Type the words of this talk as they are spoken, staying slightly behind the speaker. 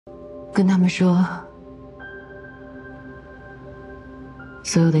跟他们说，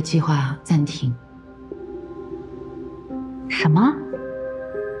所有的计划暂停。什么？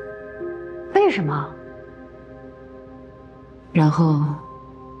为什么？然后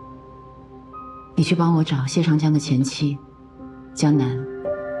你去帮我找谢长江的前妻江南，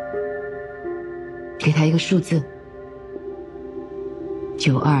给他一个数字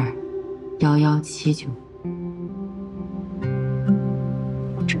921179。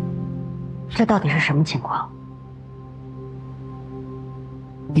这到底是什么情况？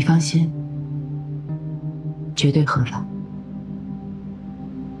你放心，绝对合法。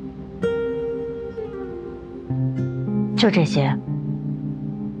就这些？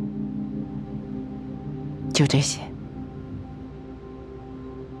就这些。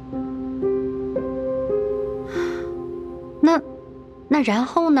那然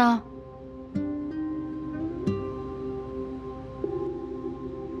后呢？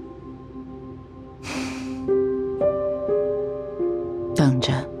等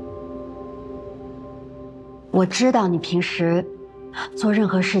着。我知道你平时做任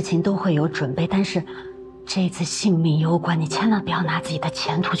何事情都会有准备，但是这次性命攸关，你千万不要拿自己的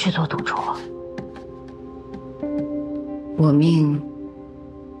前途去做赌注。我命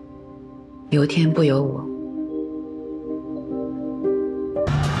由天不由我。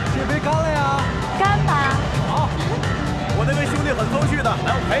这杯干了呀！干吧！好，我那位兄弟很风趣的，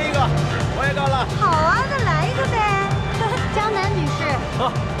来，我陪一个，我也干了。好啊，那来一个呗。江南女士。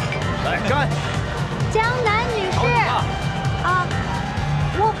好，来干。江南女士。啊，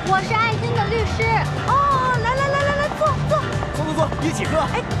我是爱军的律师。哦，来，坐，一起喝。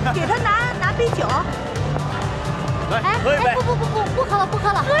哎，给他拿杯酒。来，喝一杯。不喝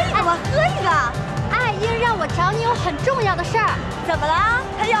了。喝一个吧，喝一个。爱英让我找你有很重要的事儿。怎么了？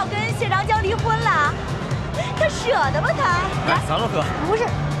他要跟谢长江离婚了？他舍得吗？他？来，咱们喝。不是，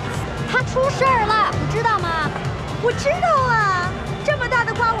他出事儿了，你知道吗？我知道啊，这么大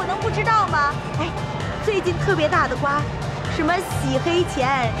的瓜我能不知道吗？哎，最近特别大的瓜，什么洗黑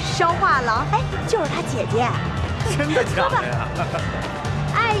钱、烧画廊，哎，就是他姐姐。真的假的呀？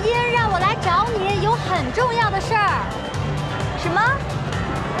爱英让我来找你，有很重要的事儿。什么？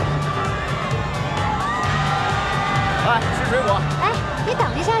来，吃水果。哎，你等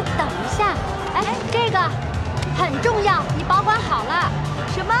一下。哎，这个很重要，你保管好了。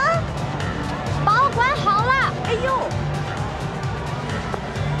什么？保管好了。哎呦！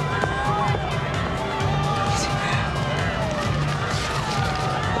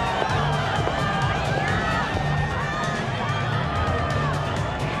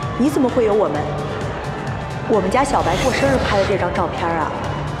你怎么会有我们家小白过生日拍的这张照片啊？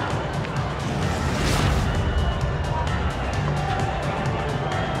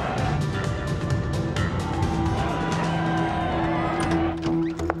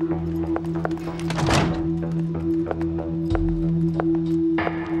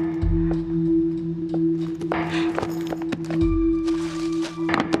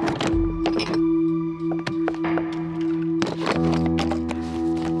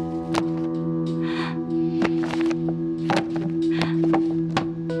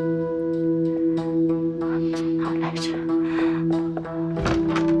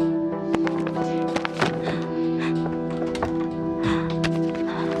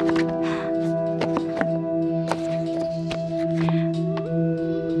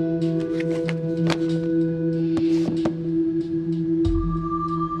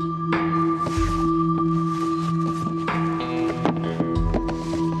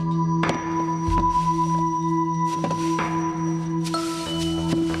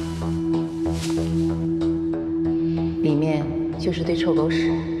里面就是堆臭狗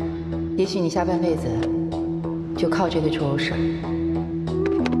屎，也许你下半辈子就靠这堆臭狗屎。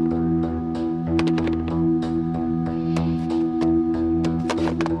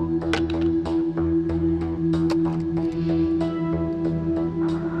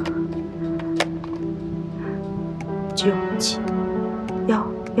971129。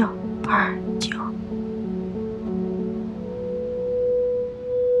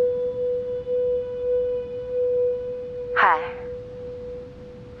嗨，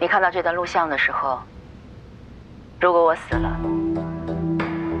你看到这段录像的时候，如果我死了，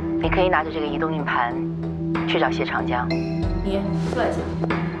你可以拿着这个移动硬盘去找谢长江。你坐下。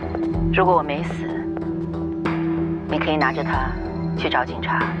如果我没死，你可以拿着它去找警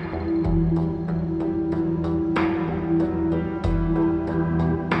察。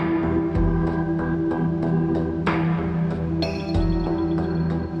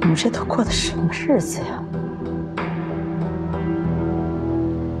你们这都过的什么日子呀？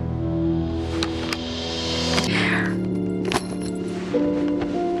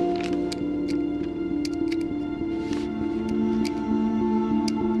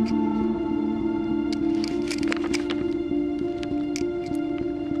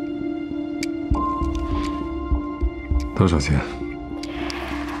多少钱？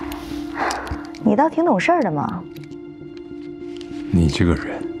你倒挺懂事儿的嘛。你这个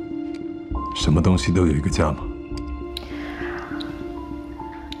人，什么东西都有一个价吗？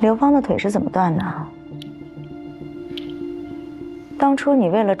刘芳的腿是怎么断的？当初你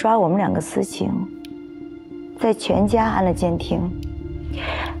为了抓我们两个私情，在全家安了监听。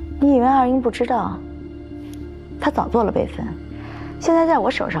你以为二英不知道？他早做了备份，现在在我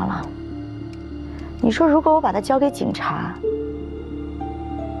手上了。你说，如果我把他交给警察，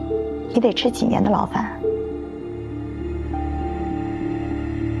你得吃几年的牢饭？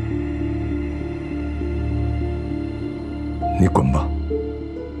你滚吧，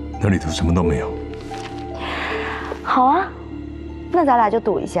那里头什么都没有。好啊，那咱俩就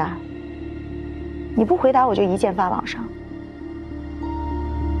赌一下。你不回答，我就一键发网上。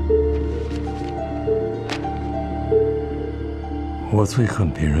我最恨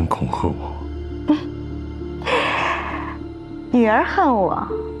别人恐吓我。女儿恨我，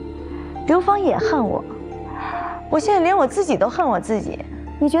刘芳也恨我，我现在连我自己都恨我自己。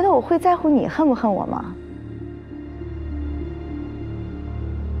你觉得我会在乎你恨不恨我吗？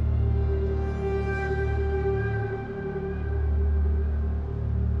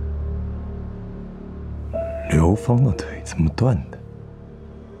刘芳的腿怎么断的？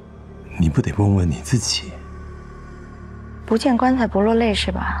你不得问问你自己？不见棺材不落泪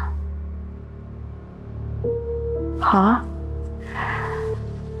是吧？好啊。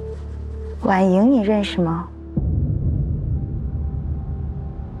婉莹你认识吗？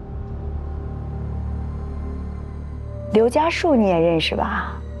刘家树你也认识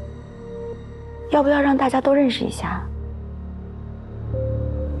吧？要不要让大家都认识一下？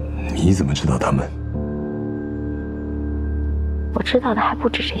你怎么知道他们？我知道的还不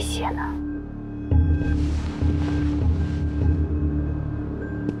止这些呢。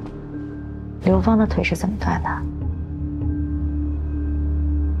刘芳的腿是怎么断的？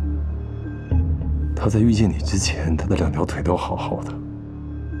他在遇见你之前，他的2条腿都好好的，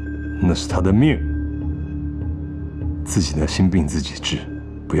那是他的命。自己的心病自己治，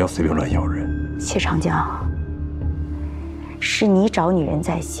不要随便乱咬人。谢长江，是你找女人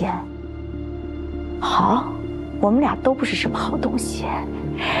在先。好，我们俩都不是什么好东西，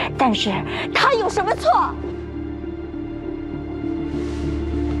但是他有什么错？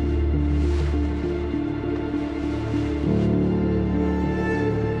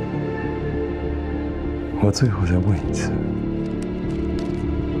我最后再问一次，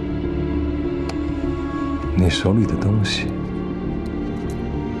你手里的东西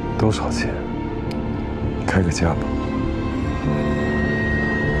多少钱？开个价吧。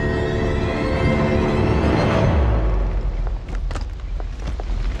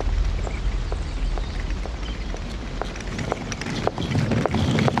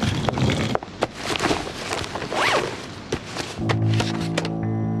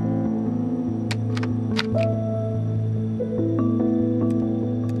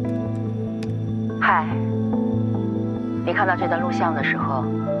嗨，你看到这段录像的时候，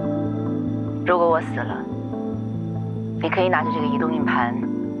如果我死了，你可以拿着这个移动硬盘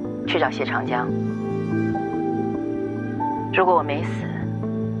去找谢长江；如果我没死，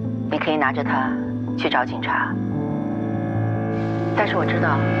你可以拿着它去找警察。但是我知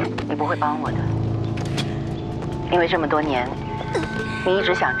道你不会帮我的，因为这么多年，你一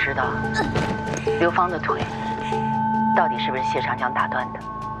直想知道刘芳的腿到底是不是谢长江打断的。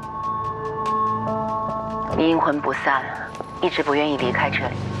你阴魂不散，一直不愿意离开这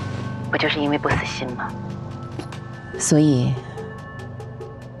里，不就是因为不死心吗？所以，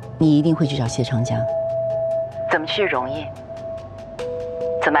你一定会去找谢长江。怎么去容易？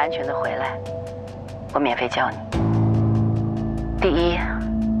怎么安全的回来？我免费教你。第一，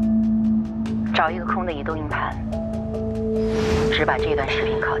找一个空的移动硬盘，只把这段视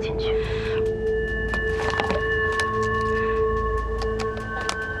频拷进去。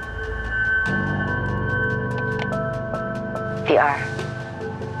第二，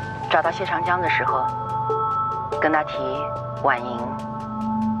找到谢长江的时候，跟他提婉莹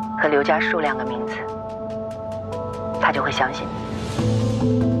和刘家树2个名字，他就会相信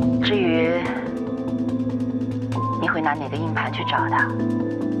你。至于你会拿哪个硬盘去找他，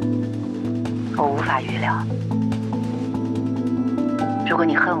我无法预料。如果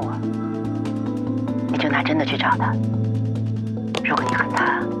你恨我，你就拿真的去找他；如果你恨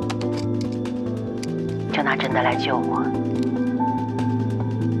他，就拿真的来救我。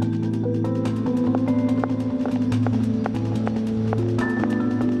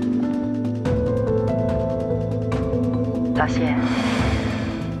老谢，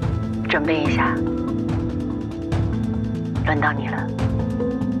准备一下，轮到你了。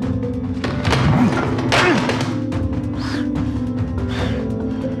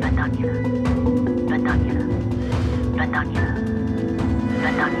到你了，轮到你了，轮到你了，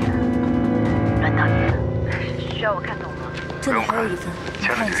轮到你了，轮到你了。需要我看懂吗？这里还有一份，你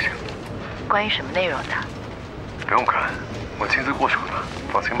看一下。关于什么内容的？不用看，我亲自过手的，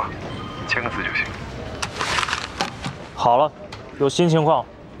放心吧，签个字就行。好了，有新情况，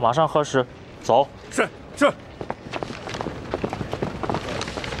马上核实，走。是是。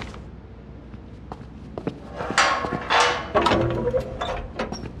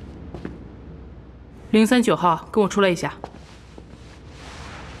 039号，跟我出来一下。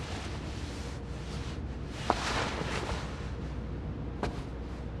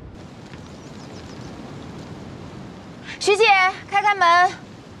徐姐，开开门。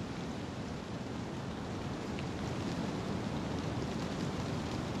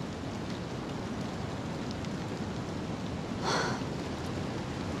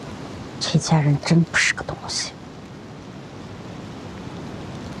这家人真不是个东西。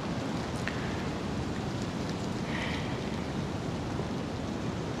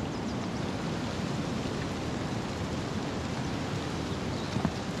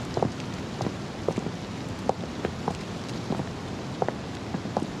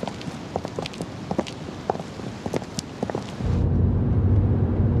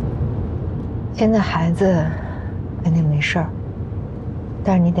 现在孩子肯定没事儿，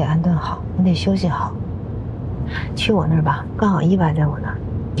但是你得安顿好，你得休息好。去我那儿吧，刚好意外在我那儿。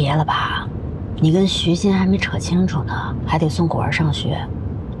别了吧，你跟徐鑫还没扯清楚呢，还得送果儿上学。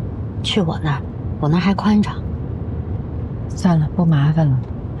去我那儿，我那儿还宽敞。算了，不麻烦了，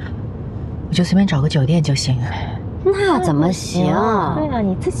我就随便找个酒店就行。那怎么行？对啊，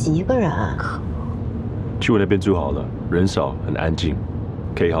你自己一个人。去我那边住好了，人少，很安静，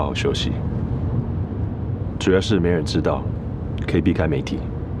可以好好休息。 主要是没人知道，可以避开媒体。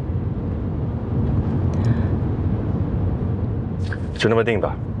就那么定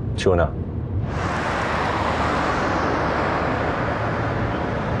吧，去我那。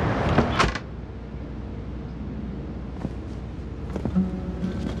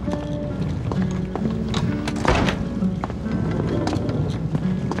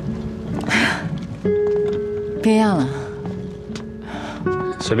变样了。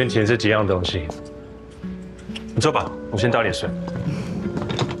随便填这几样东西。 你坐吧，我先倒点水。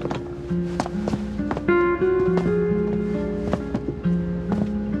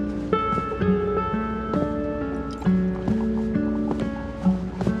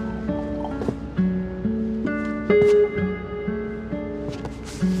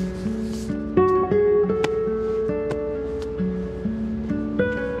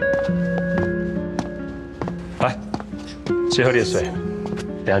来，先喝点水，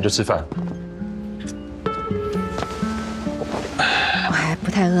等下就吃饭。 不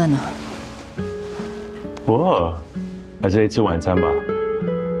太饿呢。不饿，还是吃晚餐吧。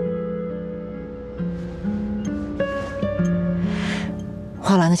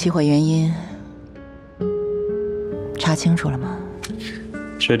画廊的起火原因查清楚了吗？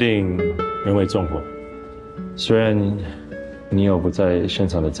确定人为纵火。虽然你有不在现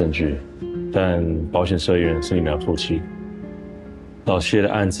场的证据，但保险社员是你们要夫妻。老谢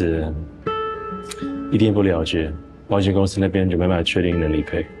的案子一定不了结。 保险公司那边就没办法确定能理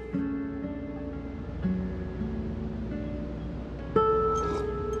赔。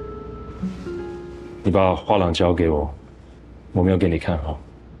你把画廊交给我，我没有给你看好。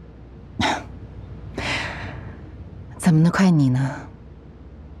怎么能怪你呢？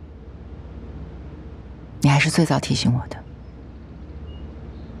你还是最早提醒我的。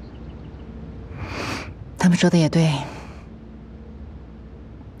他们说的也对，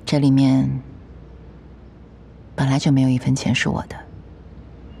这里面。 本来就没有一分钱是我的，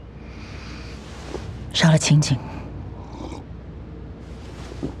烧了清静。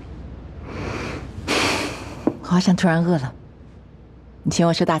我好像突然饿了，你请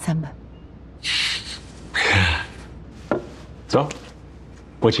我吃大餐吧。走，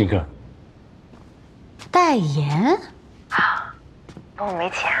我请客。代言？我没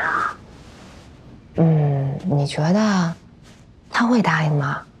钱啊。你觉得他会答应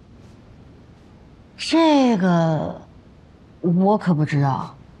吗？ 这个我可不知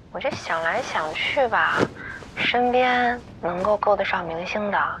道。我这想来想去吧，身边能够够得上明星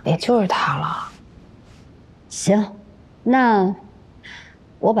的，也就是他了。行，那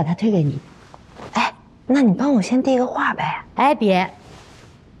我把他推给你。哎，那你帮我先递个话呗。哎，别，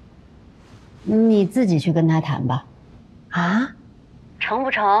你自己去跟他谈吧。啊？成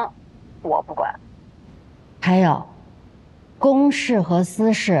不成，我不管。还有，公事和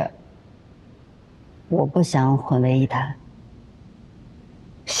私事。 我不想混为一谈。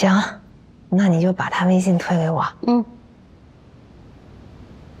行，那你就把他微信推给我。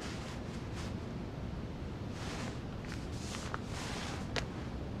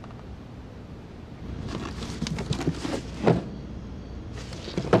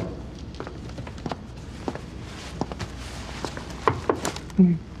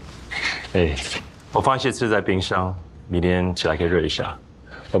嗯。哎，我放一些吃在冰箱，明天起来可以热一下。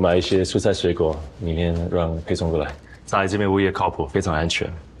我买一些蔬菜水果，明天让配送过来。再来这边物业靠谱，非常安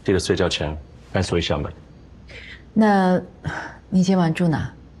全。记得睡觉前按锁一下门。那，你今晚住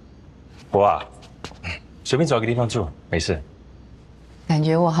哪？我啊，随便找个地方住，没事。感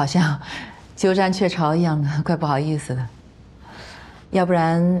觉我好像鸠占鹊巢一样的，怪不好意思的。要不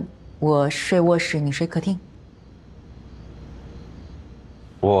然我睡卧室，你睡客厅。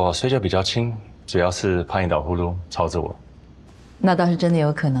我睡觉比较轻，主要是怕你打呼噜吵着我。那倒是真的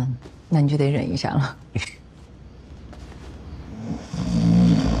有可能，那你就得忍一下了。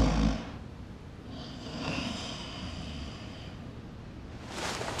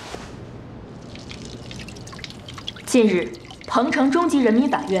近日，彭城中级人民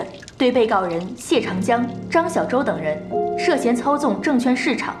法院对被告人谢长江、张小舟等人涉嫌操纵证券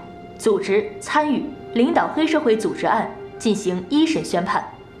市场、组织、参与、领导黑社会组织案进行一审宣判。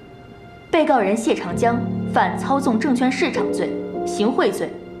被告人谢长江犯操纵证券市场罪、行贿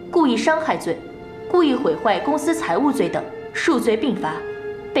罪、故意伤害罪、故意毁坏公司财物罪等数罪并罚，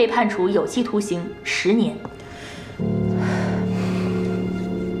被判处有期徒刑10年。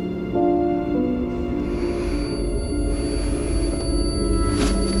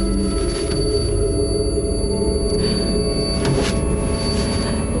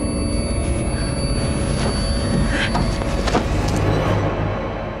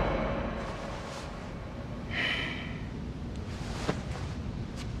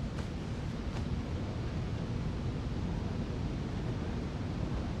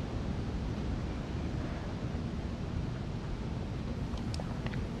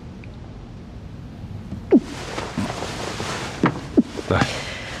来，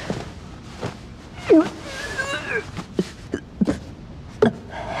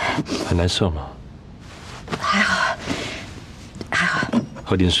很难受吗？还好，还好。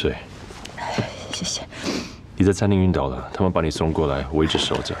喝点水。谢谢。你在餐厅晕倒了，他们把你送过来，我一直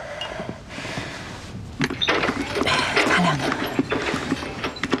守着。他俩呢？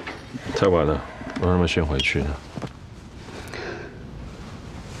太晚了，我让他们先回去了。